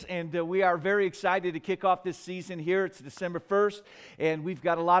and we are very excited to kick off this season here. It's December 1st, and we've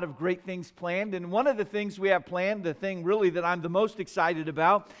got a lot of great things planned. And one of the things we have planned, the thing really that I'm the most excited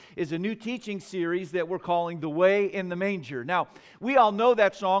about, is a new teaching series that we're calling The Way in the Manger. Now, we all know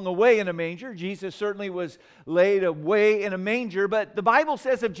that song, Away in a Manger. Jesus certainly was laid away in a manger, but the Bible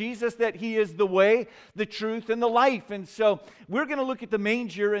says of Jesus that He is the way, the truth, and the life. And so we're going to look at the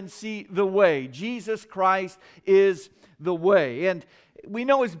manger and see the way. Jesus Christ is the way. And we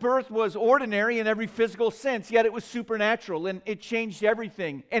know His birth was ordinary in every physical sense, yet it was supernatural, and it changed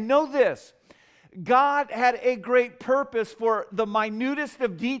everything. And know this, God had a great purpose for the minutest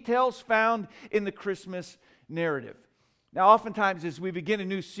of details found in the Christmas narrative. Now, oftentimes as we begin a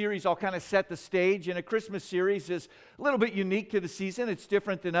new series, I'll kind of set the stage, and a Christmas series is a little bit unique to the season. It's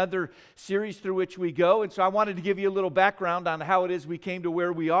different than other series through which we go, and so I wanted to give you a little background on how it is we came to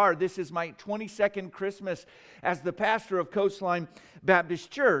where we are. This is my 22nd Christmas as the pastor of Coastline Baptist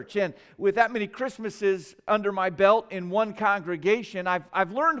Church, and with that many Christmases under my belt in one congregation,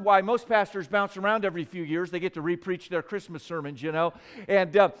 I've learned why most pastors bounce around every few years. They get to re-preach their Christmas sermons, you know,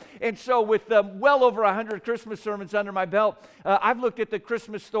 and so with well over 100 Christmas sermons under my belt, I've looked at the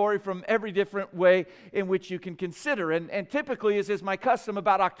Christmas story from every different way in which you can consider. And typically, as is my custom,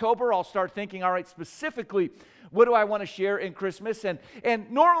 about October, I'll start thinking, all right, specifically, what do I want to share in Christmas? And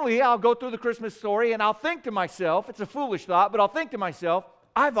normally, I'll go through the Christmas story, and I'll think to myself, it's a foolish thought, but I'll think to myself,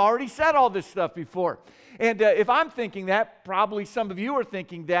 I've already said all this stuff before. And if I'm thinking that, probably some of you are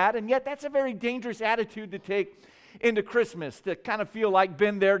thinking that, and yet that's a very dangerous attitude to take into Christmas, to kind of feel like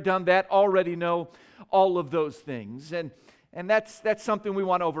been there, done that, already know all of those things. And that's something we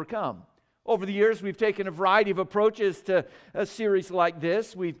want to overcome. Over the years, we've taken a variety of approaches to a series like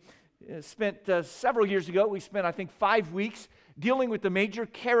this. We've spent several years ago, we spent, I think, 5 weeks dealing with the major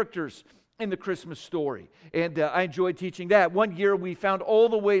characters in the Christmas story. And I enjoyed teaching that. One year, we found all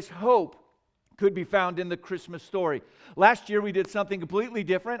the ways hope could be found in the Christmas story. Last year, we did something completely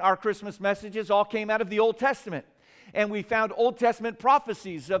different. Our Christmas messages all came out of the Old Testament. And we found Old Testament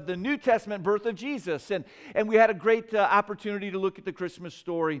prophecies of the New Testament birth of Jesus. And we had a great opportunity to look at the Christmas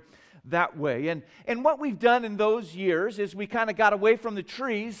story that way. And what we've done in those years is we kind of got away from the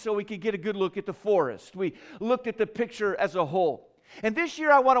trees so we could get a good look at the forest. We looked at the picture as a whole. And this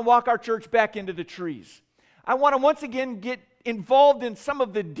year I want to walk our church back into the trees. I want to once again get involved in some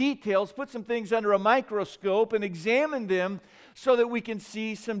of the details, put some things under a microscope and examine them so that we can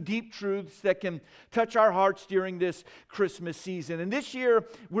see some deep truths that can touch our hearts during this Christmas season. And this year,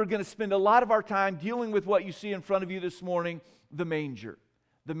 we're going to spend a lot of our time dealing with what you see in front of you this morning, the manger.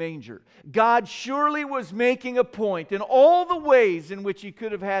 The manger. God surely was making a point in all the ways in which He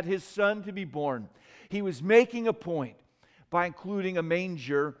could have had His Son to be born. He was making a point by including a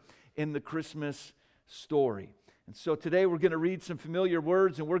manger in the Christmas story. And so today we're going to read some familiar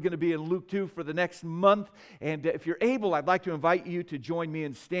words, and we're going to be in Luke 2 for the next month. And if you're able, I'd like to invite you to join me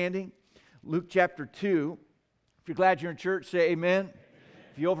in standing. Luke chapter 2. If you're glad you're in church, say amen.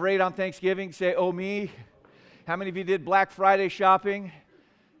 If you overate on Thanksgiving, say, oh me. How many of you did Black Friday shopping?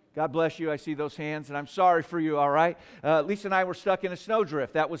 God bless you. I see those hands, and I'm sorry for you, all right? Lisa and I were stuck in a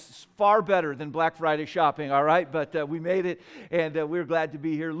snowdrift. That was far better than Black Friday shopping, all right? But we made it, and we're glad to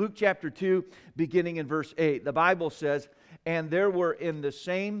be here. Luke chapter 2, beginning in verse 8. The Bible says, and there were in the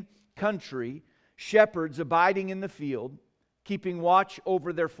same country shepherds abiding in the field, keeping watch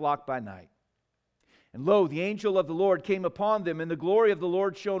over their flock by night. And lo, the angel of the Lord came upon them, and the glory of the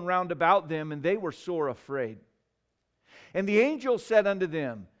Lord shone round about them, and they were sore afraid. And the angel said unto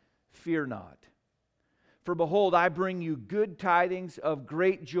them, fear not, for behold, I bring you good tidings of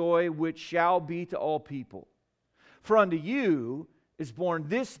great joy, which shall be to all people. For unto you is born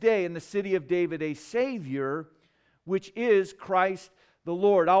this day in the city of David a Savior, which is Christ the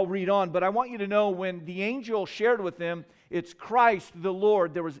Lord. I'll read on, but I want you to know when the angel shared with them, it's Christ the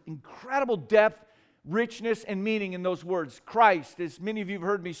Lord, there was incredible depth, richness, and meaning in those words. Christ, as many of you have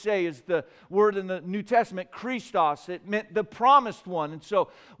heard me say, is the word in the New Testament, Christos. It meant the promised one. And so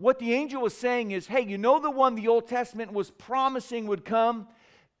what the angel was saying is, hey, you know the one the Old Testament was promising would come?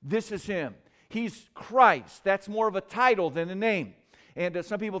 This is Him. He's Christ. That's more of a title than a name. And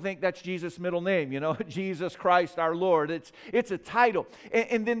some people think that's Jesus' middle name, you know, Jesus Christ our Lord. It's a title.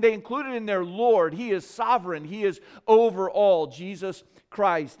 And then they included in their Lord. He is sovereign. He is over all. Jesus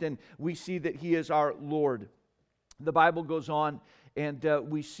Christ. And we see that He is our Lord. The Bible goes on, and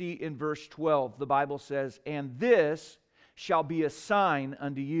we see in verse 12, the Bible says, and this shall be a sign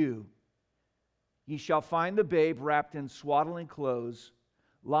unto you. Ye shall find the babe wrapped in swaddling clothes,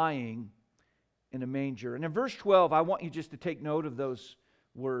 lying in a manger. And in verse 12, I want you just to take note of those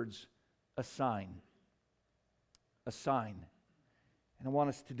words, a sign. A sign. And I want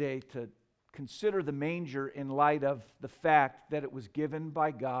us today to consider the manger in light of the fact that it was given by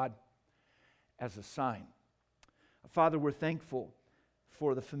God as a sign. Father, we're thankful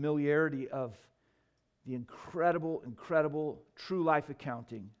for the familiarity of the incredible, incredible true life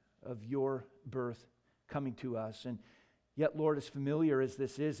accounting of your birth coming to us. And yet, Lord, as familiar as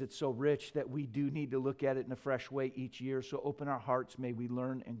this is, it's so rich that we do need to look at it in a fresh way each year. So open our hearts, may we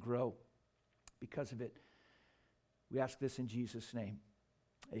learn and grow because of it. We ask this in Jesus' name.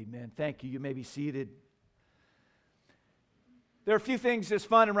 Amen. Thank you. You may be seated. There are a few things that's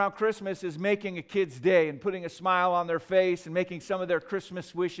fun around Christmas is making a kid's day and putting a smile on their face and making some of their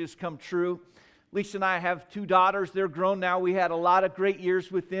Christmas wishes come true. Lisa and I have 2 daughters. They're grown now. We had a lot of great years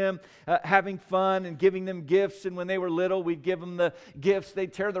with them, having fun and giving them gifts. And when they were little, we'd give them the gifts.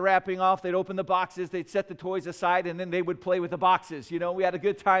 They'd tear the wrapping off. They'd open the boxes. They'd set the toys aside, and then they would play with the boxes. You know, we had a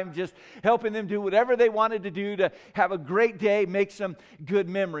good time just helping them do whatever they wanted to do to have a great day, make some good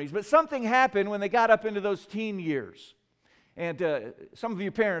memories. But something happened when they got up into those teen years. And some of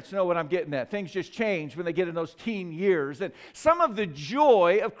you parents know what I'm getting at. Things just change when they get in those teen years. And some of the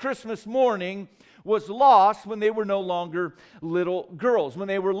joy of Christmas morning was lost when they were no longer little girls. When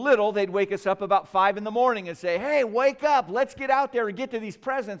they were little, they'd wake us up about 5 in the morning and say, hey, wake up, let's get out there and get to these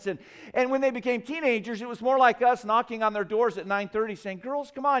presents. And when they became teenagers, it was more like us knocking on their doors at 9:30 saying,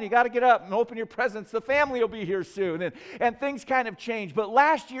 girls, come on, you got to get up and open your presents. The family will be here soon. And things kind of changed. But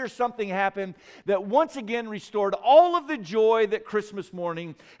last year, something happened that once again restored all of the joy that Christmas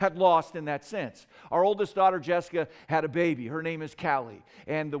morning had lost in that sense. Our oldest daughter, Jessica, had a baby. Her name is Callie.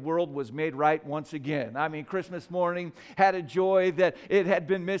 And the world was made right once again. I mean, Christmas morning had a joy that it had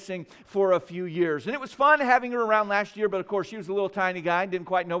been missing for a few years. And it was fun having her around last year, but of course she was a little tiny guy and didn't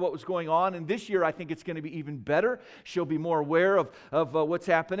quite know what was going on. And this year I think it's going to be even better. She'll be more aware of what's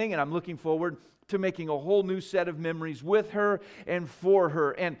happening, and I'm looking forward to making a whole new set of memories with her and for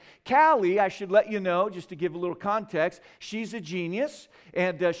her. And Callie, I should let you know, just to give a little context, she's a genius,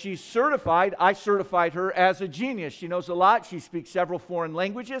 and she's certified. I certified her as a genius. She knows a lot. She speaks several foreign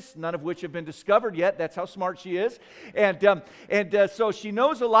languages, none of which have been discovered yet. That's how smart she is. And so she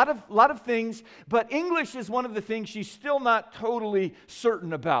knows a lot of things, but English is one of the things she's still not totally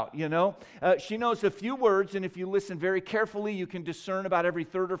certain about, you know. She knows a few words, and if you listen very carefully, you can discern about every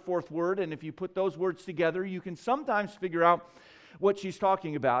third or fourth word, and if you put those words together, you can sometimes figure out what she's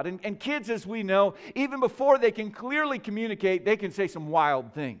talking about. And kids, as we know, even before they can clearly communicate, they can say some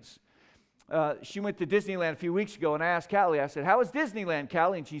wild things. She went to Disneyland a few weeks ago, and I asked Callie, I said, how was Disneyland,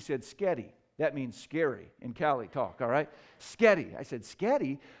 Callie? And she said, sketty. That means scary in Callie talk, all right? Sketty. I said,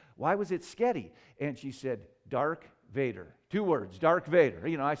 sketty? Why was it sketty? And she said, Dark Vader. 2 words, Dark Vader.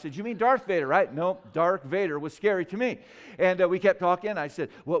 You know, I said, you mean Darth Vader, right? No, Dark Vader was scary to me. And we kept talking. I said,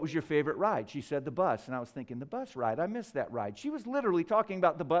 what was your favorite ride? She said, the bus. And I was thinking, the bus ride? I missed that ride. She was literally talking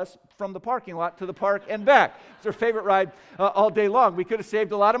about the bus from the parking lot to the park and back. It's her favorite ride all day long. We could have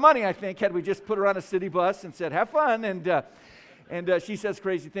saved a lot of money, I think, had we just put her on a city bus and said, have fun. And she says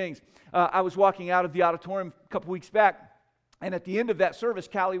crazy things. I was walking out of the auditorium a couple weeks back, and at the end of that service,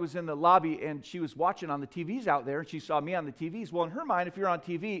 Callie was in the lobby, and she was watching on the TVs out there, and she saw me on the TVs. Well, in her mind, if you're on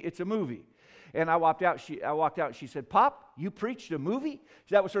TV, it's a movie. And I walked out, and she said, Pop, you preached a movie?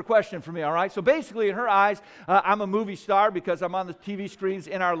 That was her question for me, all right? So basically, in her eyes, I'm a movie star because I'm on the TV screens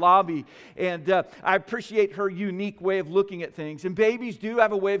in our lobby. And I appreciate her unique way of looking at things. And babies do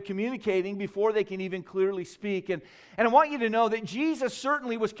have a way of communicating before they can even clearly speak. And I want you to know that Jesus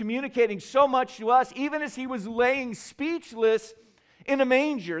certainly was communicating so much to us, even as he was laying speechless in a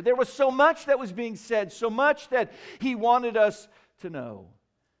manger. There was so much that was being said, so much that he wanted us to know.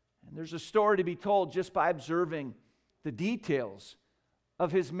 And there's a story to be told just by observing the details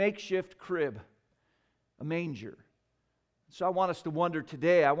of his makeshift crib, a manger. So I want us to wonder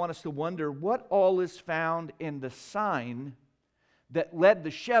today, what all is found in the sign that led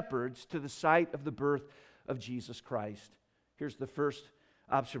the shepherds to the site of the birth of Jesus Christ. Here's the first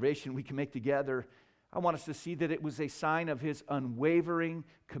observation we can make together. I want us to see that it was a sign of his unwavering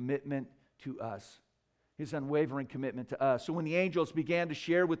commitment to us. His unwavering commitment to us. So when the angels began to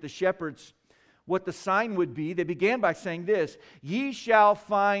share with the shepherds what the sign would be, they began by saying this, ye shall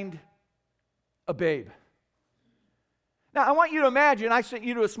find a babe. Now, I want you to imagine I sent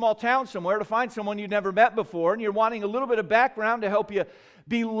you to a small town somewhere to find someone you'd never met before, and you're wanting a little bit of background to help you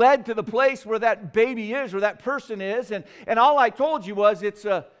be led to the place where that baby is or that person is, and all I told you was it's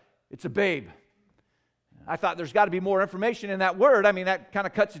a babe. I thought there's got to be more information in that word. I mean, that kind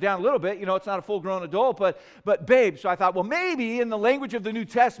of cuts it down a little bit. You know, it's not a full-grown adult, but babe. So I thought, well, maybe in the language of the New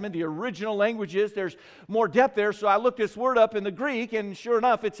Testament, the original languages, there's more depth there. So I looked this word up in the Greek, and sure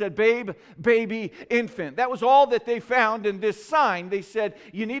enough, it said babe, baby, infant. That was all that they found in this sign. They said,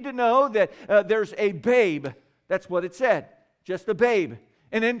 you need to know that there's a babe. That's what it said. Just a babe,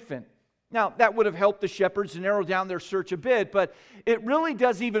 an infant. Now, that would have helped the shepherds narrow down their search a bit, but it really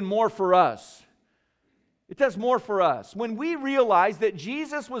does even more for us. It does more for us. When we realize that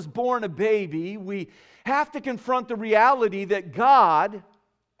Jesus was born a baby, we have to confront the reality that God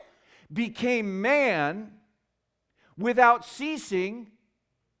became man without ceasing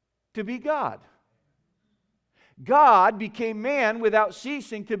to be God. God became man without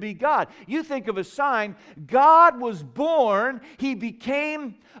ceasing to be God. You think of a sign, God was born, He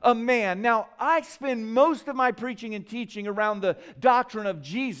became a man. Now, I spend most of my preaching and teaching around the doctrine of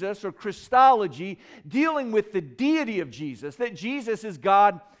Jesus or Christology, dealing with the deity of Jesus, that Jesus is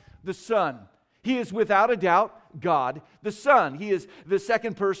God the Son. He is without a doubt God the Son. He is the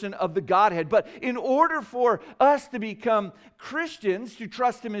second person of the Godhead. But in order for us to become Christians, to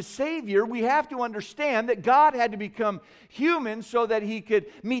trust Him as Savior, we have to understand that God had to become human so that He could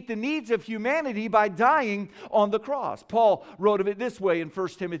meet the needs of humanity by dying on the cross. Paul wrote of it this way in 1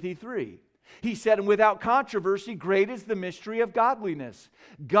 Timothy 3. He said, and without controversy, great is the mystery of godliness.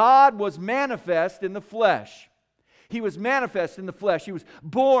 God was manifest in the flesh. He was manifest in the flesh. He was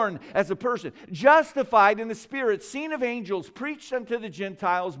born as a person, justified in the Spirit, seen of angels, preached unto the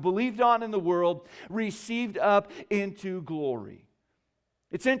Gentiles, believed on in the world, received up into glory.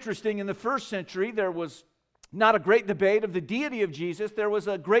 It's interesting, in the first century, there was not a great debate of the deity of Jesus. There was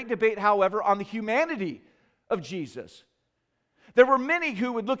a great debate, however, on the humanity of Jesus. There were many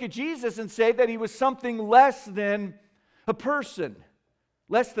who would look at Jesus and say that He was something less than a person.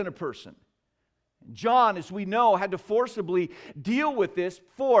 Less than a person. John, as we know, had to forcibly deal with this.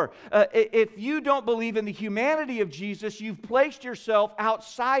 For if you don't believe in the humanity of Jesus, you've placed yourself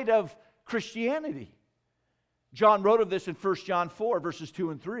outside of Christianity. John wrote of this in 1 John 4, verses 2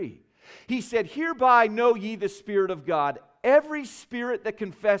 and 3. He said, hereby know ye the Spirit of God. Every spirit that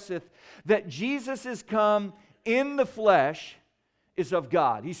confesseth that Jesus is come in the flesh is of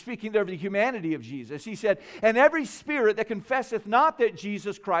God. He's speaking there of the humanity of Jesus. He said, and every spirit that confesseth not that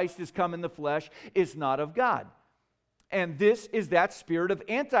Jesus Christ is come in the flesh is not of God. And this is that spirit of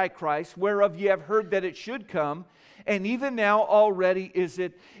Antichrist, whereof ye have heard that it should come, and even now already is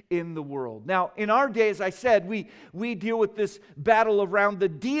it in the world. Now, in our day, as I said, we deal with this battle around the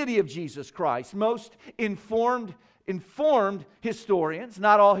deity of Jesus Christ. Most informed historians,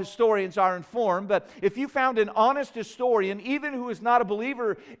 not all historians are informed, but if you found an honest historian, even who is not a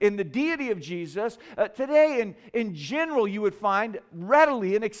believer in the deity of Jesus, today in general you would find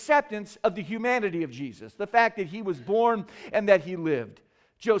readily an acceptance of the humanity of Jesus, the fact that He was born and that He lived.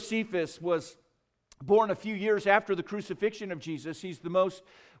 Josephus was born a few years after the crucifixion of Jesus. He's the most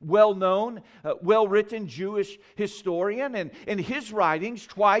well-known, well-written Jewish historian. And in his writings,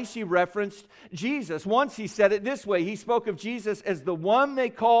 twice he referenced Jesus. Once he said it this way. He spoke of Jesus as the one they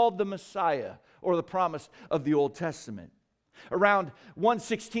called the Messiah, or the promise of the Old Testament. Around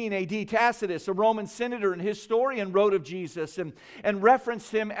 116 AD, Tacitus, a Roman senator and historian, wrote of Jesus and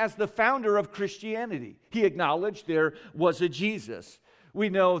referenced Him as the founder of Christianity. He acknowledged there was a Jesus. We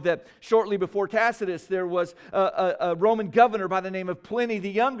know that shortly before Tacitus, there was a Roman governor by the name of Pliny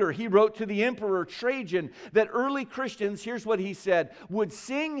the Younger. He wrote to the emperor Trajan that early Christians, here's what he said, would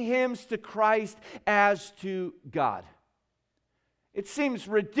sing hymns to Christ as to God. It seems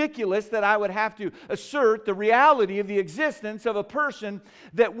ridiculous that I would have to assert the reality of the existence of a person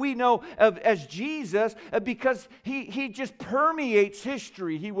that we know of as Jesus because he just permeates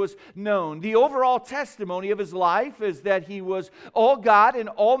history. He was known. The overall testimony of His life is that He was all God and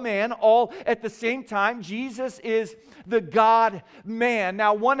all man, all at the same time. Jesus is the God-man.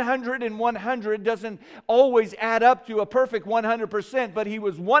 Now, 100 and 100 doesn't always add up to a perfect 100%, but He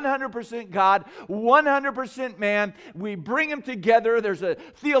was 100% God, 100% man. We bring Him together. There's a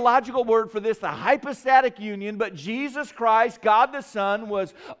theological word for this, the hypostatic union. But Jesus Christ, God the Son,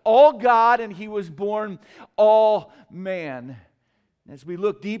 was all God and He was born all man. As we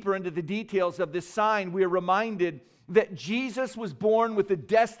look deeper into the details of this sign, we are reminded that Jesus was born with a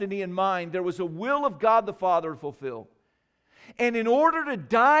destiny in mind. There was a will of God the Father to fulfill. And in order to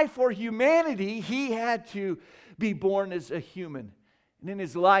die for humanity, He had to be born as a human. And in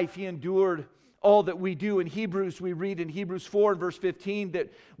His life, He endured all that we do. In Hebrews, we read in Hebrews 4 and verse 15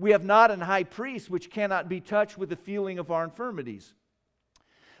 that we have not an high priest which cannot be touched with the feeling of our infirmities,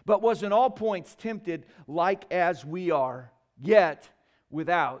 but was in all points tempted like as we are, yet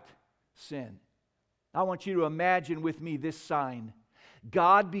without sin. I want you to imagine with me this sign.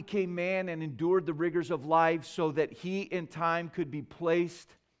 God became man and endured the rigors of life so that He in time could be placed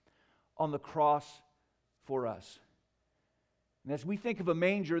on the cross for us. And as we think of a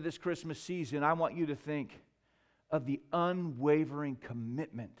manger this Christmas season, I want you to think of the unwavering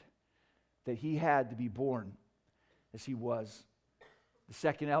commitment that He had to be born as He was. The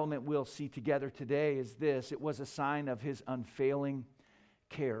second element we'll see together today is this. It was a sign of His unfailing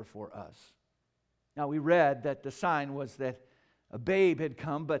care for us. Now, we read that the sign was that a babe had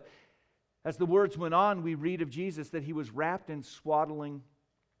come, but as the words went on, we read of Jesus that He was wrapped in swaddling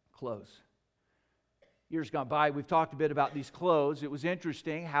clothes. Years gone by, we've talked a bit about these clothes. It was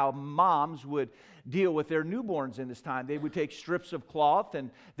interesting how moms would deal with their newborns in this time. They would take strips of cloth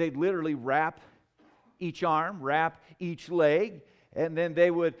and they'd literally wrap each arm, wrap each leg, and then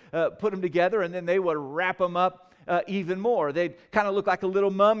they would put them together, and then they would wrap them up even more. They'd kind of look like a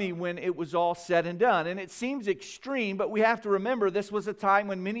little mummy when it was all said and done. And it seems extreme, but we have to remember this was a time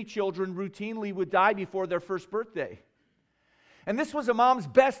when many children routinely would die before their first birthday. And this was a mom's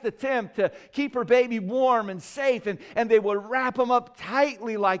best attempt to keep her baby warm and safe, and they would wrap them up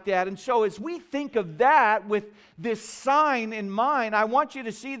tightly like that. And so as we think of that with this sign in mind, I want you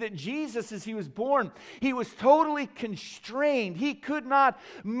to see that Jesus, as He was born, He was totally constrained. He could not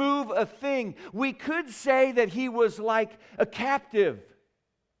move a thing. We could say that He was like a captive.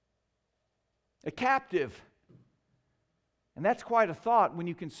 A captive. And that's quite a thought when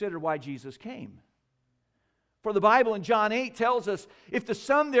you consider why Jesus came. For the Bible in John 8 tells us, if the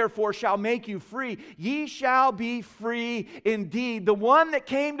Son therefore shall make you free, ye shall be free indeed. The one that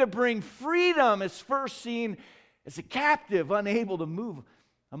came to bring freedom is first seen as a captive, unable to move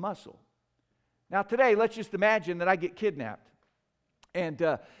a muscle. Now today, let's just imagine that I get kidnapped.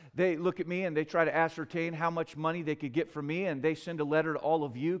 And they look at me and they try to ascertain how much money they could get from me. And they send a letter to all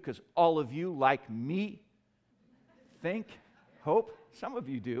of you, because all of you, like me, hope. Some of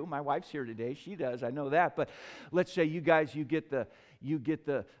you do. My wife's here today. She does. I know that. But let's say you guys, you get the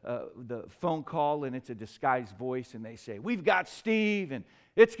phone call, and it's a disguised voice, and they say, "We've got Steve, and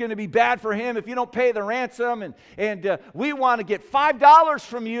it's going to be bad for him if you don't pay the ransom, and we want to get $5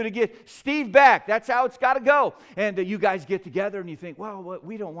 from you to get Steve back." That's how it's got to go. And you guys get together, and you think, well,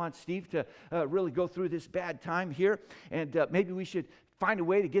 we don't want Steve to really go through this bad time here, and maybe we should find a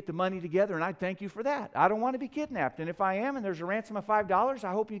way to get the money together, and I thank you for that. I don't want to be kidnapped, and if I am and there's a ransom of $5,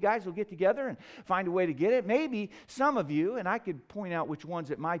 I hope you guys will get together and find a way to get it. Maybe some of you, and I could point out which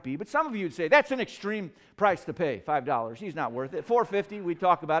ones it might be, but some of you would say, that's an extreme price to pay, $5. He's not worth it. $4.50, we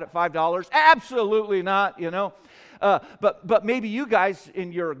talk about it, $5. Absolutely not, you know. But maybe you guys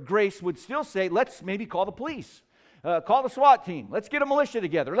in your grace would still say, let's maybe call the police. Call the SWAT team. Let's get a militia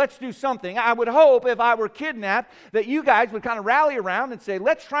together. Let's do something. I would hope if I were kidnapped that you guys would kind of rally around and say,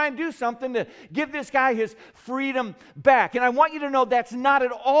 let's try and do something to give this guy his freedom back. And I want you to know that's not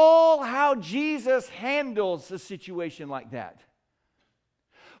at all how Jesus handles a situation like that.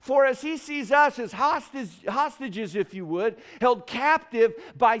 For as He sees us as hostages, if you would, held captive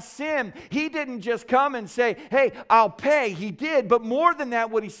by sin, He didn't just come and say, hey, I'll pay. He did. But more than that,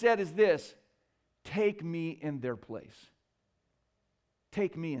 what He said is this: take me in their place.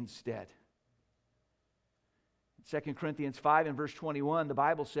 Take me instead. 2 Corinthians 5 and verse 21, the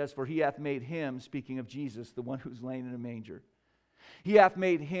Bible says, for He hath made Him, speaking of Jesus, the one who's laying in a manger, He hath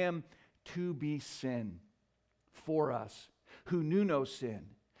made Him to be sin for us, who knew no sin,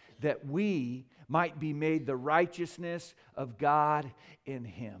 that we might be made the righteousness of God in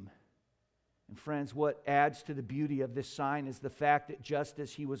Him. And friends, what adds to the beauty of this sign is the fact that just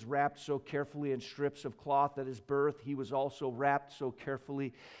as He was wrapped so carefully in strips of cloth at His birth, He was also wrapped so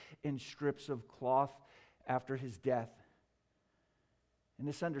carefully in strips of cloth after His death. And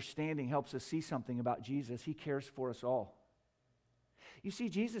this understanding helps us see something about Jesus. He cares for us all. You see,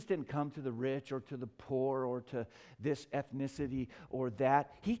 Jesus didn't come to the rich or to the poor or to this ethnicity or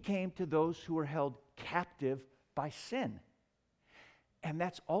that. He came to those who were held captive by sin. And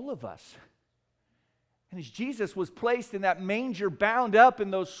that's all of us. And as Jesus was placed in that manger, bound up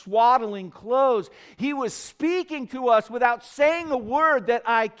in those swaddling clothes, He was speaking to us without saying a word that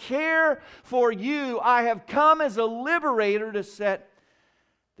I care for you. I have come as a liberator to set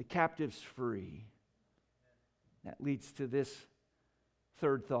the captives free. That leads to this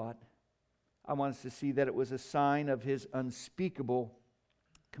third thought. I want us to see that it was a sign of His unspeakable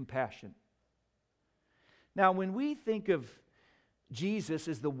compassion. Now, when we think of Jesus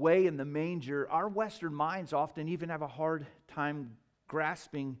is the way in the manger, our Western minds often even have a hard time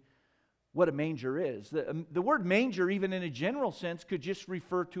grasping what a manger is. The word manger, even in a general sense, could just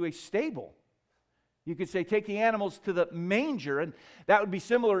refer to a stable. You could say, take the animals to the manger, and that would be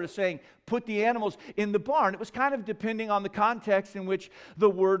similar to saying, put the animals in the barn. It was kind of depending on the context in which the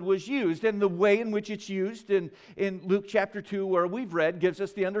word was used, and the way in which it's used in Luke chapter 2, where we've read, gives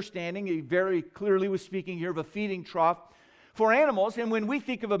us the understanding. He very clearly was speaking here of a feeding trough for animals. And when we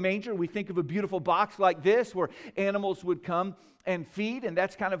think of a manger, we think of a beautiful box like this, where animals would come and feed, and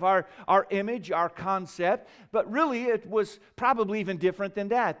that's kind of our image, our concept. But really, it was probably even different than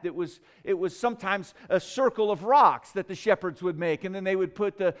that. It was sometimes a circle of rocks that the shepherds would make, and then they would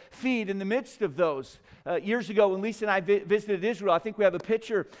put the feed in the midst of those. Years ago, when Lisa and I visited Israel, I think we have a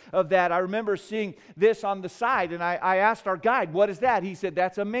picture of that. I remember seeing this on the side, and I asked our guide, what is that? He said,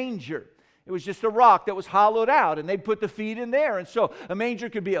 that's a manger. It was just a rock that was hollowed out, and they'd put the feed in there. And so a manger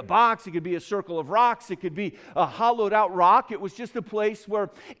could be a box, it could be a circle of rocks, it could be a hollowed out rock. It was just a place where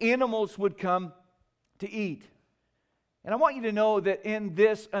animals would come to eat. And I want you to know that in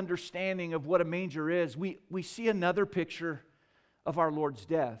this understanding of what a manger is, we see another picture of our Lord's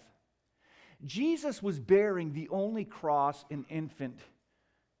death. Jesus was bearing the only cross an infant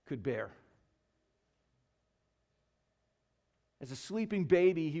could bear. As a sleeping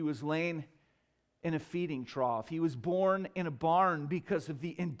baby, he was laying in a feeding trough. He was born in a barn because of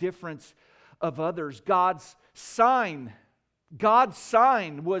the indifference of others. God's sign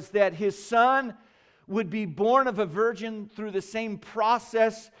was that his son would be born of a virgin through the same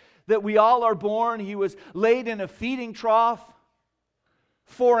process that we all are born. He was laid in a feeding trough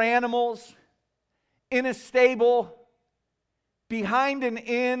for animals, in a stable, behind an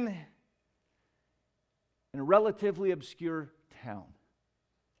inn, in a relatively obscure town.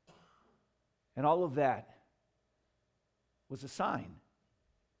 And all of that was a sign.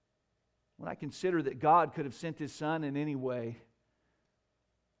 When I consider that God could have sent his son in any way,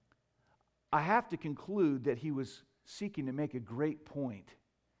 I have to conclude that he was seeking to make a great point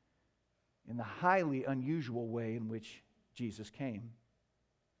in the highly unusual way in which Jesus came.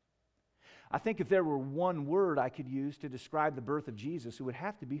 I think if there were one word I could use to describe the birth of Jesus, it would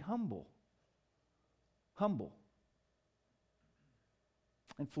have to be humble. Humble.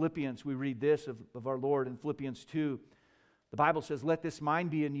 In Philippians, we read this of our Lord in Philippians 2. The Bible says, let this mind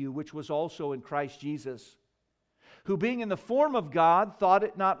be in you, which was also in Christ Jesus, who being in the form of God, thought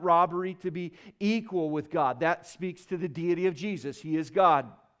it not robbery to be equal with God. That speaks to the deity of Jesus. He is God.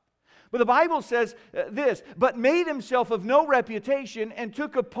 But the Bible says this, but made himself of no reputation and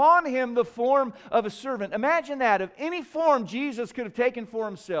took upon him the form of a servant. Imagine that. Of any form Jesus could have taken for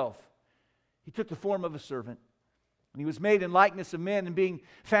himself, he took the form of a servant. And he was made in likeness of men, and being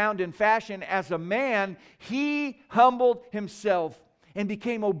found in fashion as a man, he humbled himself and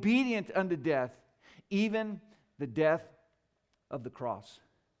became obedient unto death, even the death of the cross.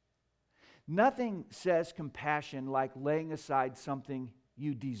 Nothing says compassion like laying aside something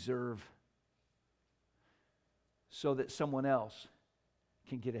you deserve so that someone else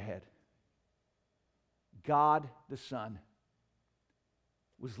can get ahead. God the Son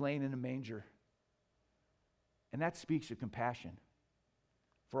was laying in a manger. And that speaks of compassion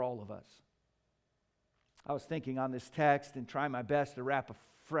for all of us. I was thinking on this text and trying my best to wrap a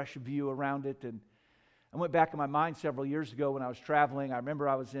fresh view around it. And I went back in my mind several years ago when I was traveling. I remember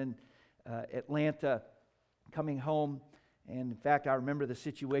I was in Atlanta coming home. And in fact, I remember the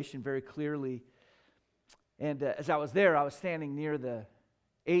situation very clearly. And as I was there, I was standing near the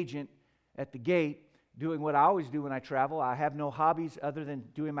agent at the gate, doing what I always do when I travel. I have no hobbies other than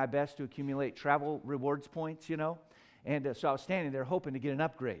doing my best to accumulate travel rewards points, And so I was standing there hoping to get an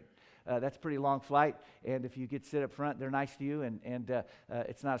upgrade. That's a pretty long flight, and if you get to sit up front, they're nice to you, and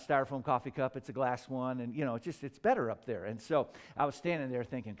it's not a styrofoam coffee cup, it's a glass one, and it's better up there. And so I was standing there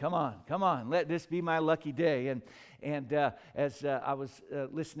thinking, come on, let this be my lucky day. And as I was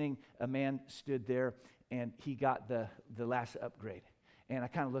listening, a man stood there, and he got the last upgrade. And I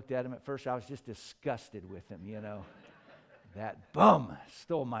kind of looked at him at first. I was just disgusted with him, That bum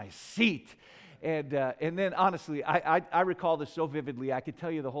stole my seat. And then, honestly, I recall this so vividly. I could tell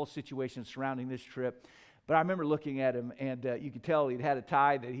you the whole situation surrounding this trip. But I remember looking at him, and you could tell he'd had a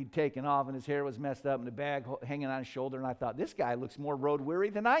tie that he'd taken off, and his hair was messed up, and a bag hanging on his shoulder. And I thought, this guy looks more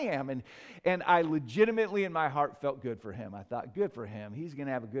road-weary than I am. And I legitimately, in my heart, felt good for him. I thought, good for him. He's going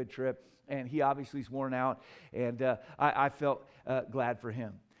to have a good trip. And he obviously is worn out, and I felt glad for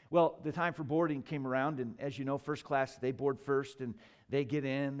him. Well, the time for boarding came around, and as you know, first class, they board first, and they get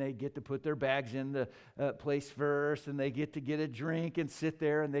in, they get to put their bags in the place first, and they get to get a drink and sit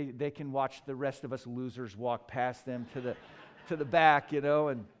there, and they can watch the rest of us losers walk past them to the back,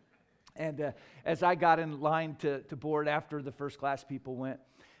 And as I got in line to board after the first class people went,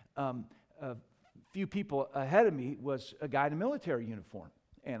 a few people ahead of me was a guy in a military uniform.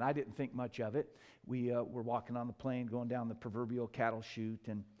 And I didn't think much of it. We were walking on the plane, going down the proverbial cattle chute.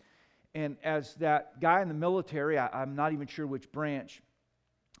 And as that guy in the military, I'm not even sure which branch,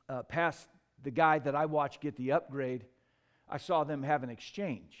 passed the guy that I watched get the upgrade, I saw them have an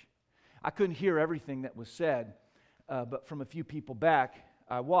exchange. I couldn't hear everything that was said, but from a few people back,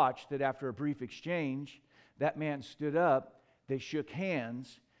 I watched that after a brief exchange, that man stood up, they shook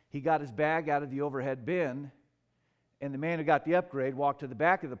hands, he got his bag out of the overhead bin, and the man who got the upgrade walked to the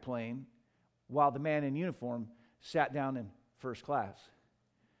back of the plane while the man in uniform sat down in first class.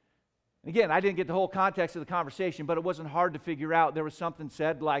 Again, I didn't get the whole context of the conversation, but it wasn't hard to figure out. There was something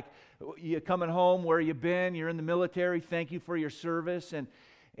said like, you coming home, where you been? You're in the military, thank you for your service.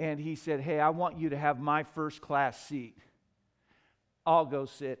 And he said, hey, I want you to have my first class seat. I'll go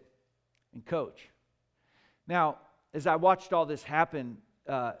sit and coach. Now, as I watched all this happen,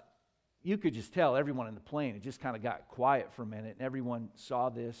 you could just tell everyone in the plane, it just kind of got quiet for a minute, and everyone saw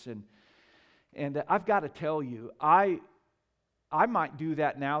this. And I've got to tell you, I might do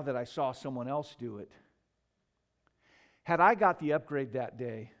that now that I saw someone else do it. Had I got the upgrade that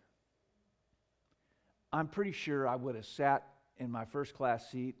day, I'm pretty sure I would have sat in my first class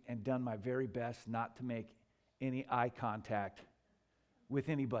seat and done my very best not to make any eye contact with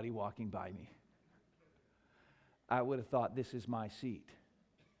anybody walking by me. I would have thought, this is my seat.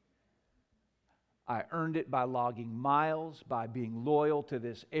 I earned it by logging miles, by being loyal to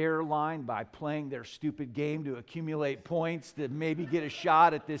this airline, by playing their stupid game to accumulate points to maybe get a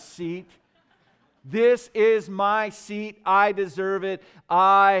shot at this seat. This is my seat. I deserve it.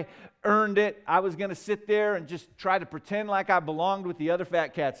 I earned it. I was going to sit there and just try to pretend like I belonged with the other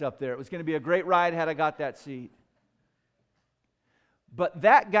fat cats up there. It was going to be a great ride had I got that seat. But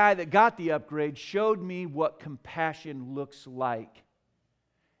that guy that got the upgrade showed me what compassion looks like.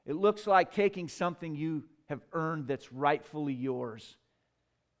 It looks like taking something you have earned that's rightfully yours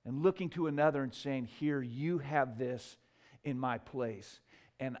and looking to another and saying, here, you have this in my place,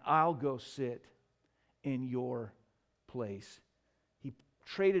 and I'll go sit in your place. He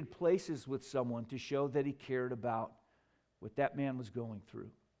traded places with someone to show that he cared about what that man was going through.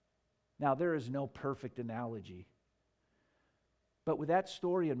 Now, there is no perfect analogy. But with that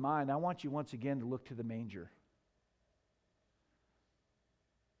story in mind, I want you once again to look to the manger.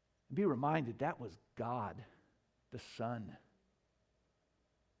 Be reminded that was God, the Son,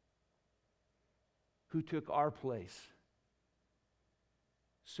 who took our place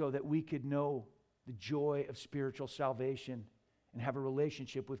so that we could know the joy of spiritual salvation and have a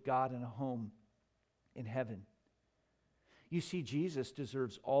relationship with God and a home in heaven. You see, Jesus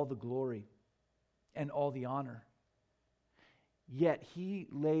deserves all the glory and all the honor. Yet he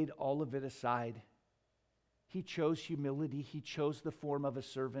laid all of it aside. He chose humility. He chose the form of a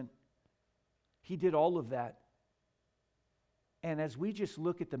servant. He did all of that. And as we just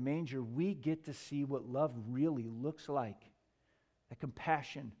look at the manger, we get to see what love really looks like. A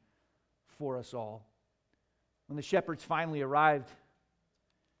compassion for us all. When the shepherds finally arrived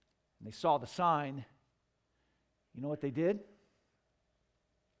and they saw the sign, you know what they did?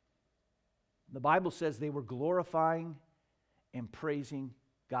 The Bible says they were glorifying and praising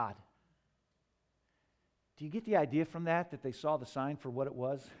God. Do you get the idea from that they saw the sign for what it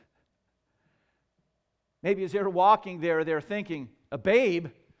was? Maybe as they're walking there, they're thinking, a babe,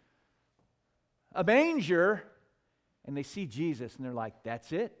 a manger, and they see Jesus, and they're like,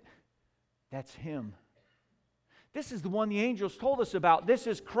 that's it. That's him. This is the one the angels told us about. This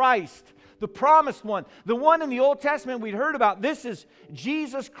is Christ, the promised one. The one in the Old Testament we'd heard about. This is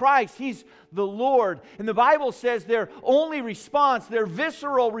Jesus Christ. He's the Lord. And the Bible says their only response, their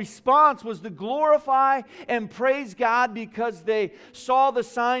visceral response was to glorify and praise God because they saw the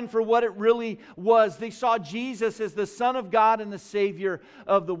sign for what it really was. They saw Jesus as the Son of God and the Savior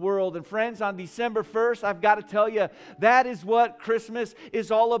of the world. And friends, on December 1st, I've got to tell you, that is what Christmas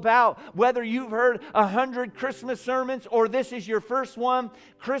is all about. Whether you've heard 100 Christmas sermons or this is your first one,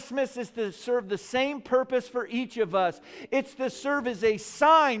 Christmas is to serve the same purpose for each of us. It's to serve as a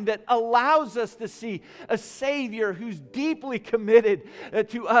sign that allows us to see a Savior who's deeply committed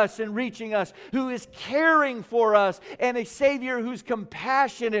to us and reaching us, who is caring for us, and a Savior who's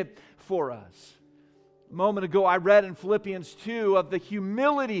compassionate for us. A moment ago, I read in Philippians 2 of the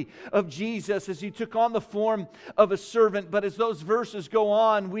humility of Jesus as he took on the form of a servant. But as those verses go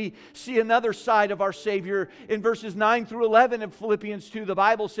on, we see another side of our Savior. In verses 9 through 11 of Philippians 2, the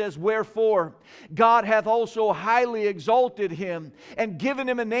Bible says, wherefore God hath also highly exalted him and given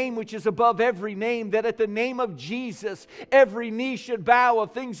him a name which is above every name, that at the name of Jesus every knee should bow,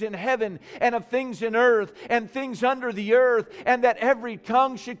 of things in heaven and of things in earth and things under the earth, and that every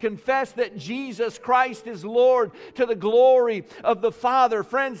tongue should confess that Jesus Christ Christ is Lord to the glory of the Father.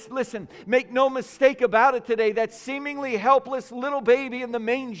 Friends, listen, make no mistake about it today. That seemingly helpless little baby in the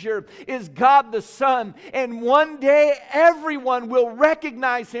manger is God the Son. And one day everyone will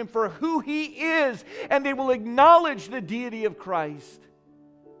recognize Him for who He is, and they will acknowledge the deity of Christ.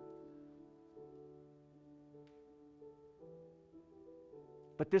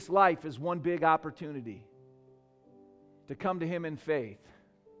 But this life is one big opportunity to come to Him in faith,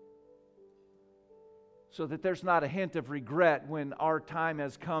 so that there's not a hint of regret when our time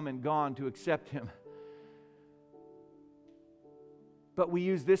has come and gone to accept Him. But we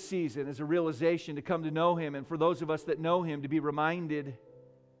use this season as a realization to come to know Him, and for those of us that know Him, to be reminded.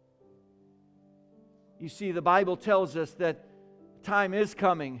 You see, the Bible tells us that time is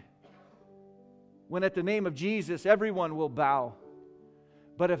coming when at the name of Jesus everyone will bow.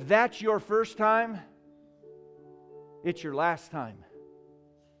 But if that's your first time, it's your last time.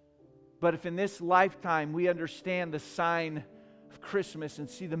 But if in this lifetime we understand the sign of Christmas and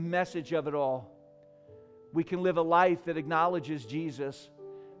see the message of it all, we can live a life that acknowledges Jesus,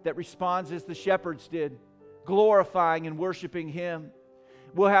 that responds as the shepherds did, glorifying and worshiping Him.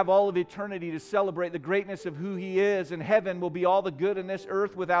 We'll have all of eternity to celebrate the greatness of who He is, and heaven will be all the good in this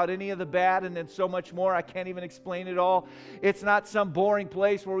earth without any of the bad, and then so much more. I can't even explain it all. It's not some boring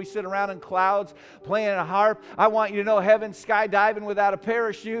place where we sit around in clouds playing a harp. I want you to know heaven's skydiving without a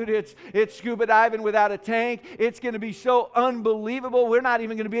parachute. It's scuba diving without a tank. It's going to be so unbelievable. We're not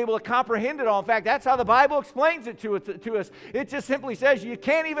even going to be able to comprehend it all. In fact, that's how the Bible explains it to us. It just simply says you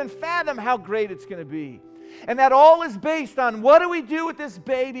can't even fathom how great it's going to be. And that all is based on what do we do with this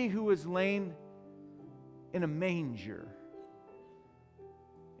baby who is laid in a manger.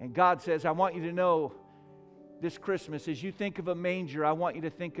 And God says, I want you to know this Christmas, as you think of a manger, I want you to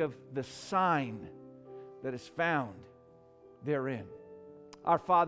think of the sign that is found therein. Our Father,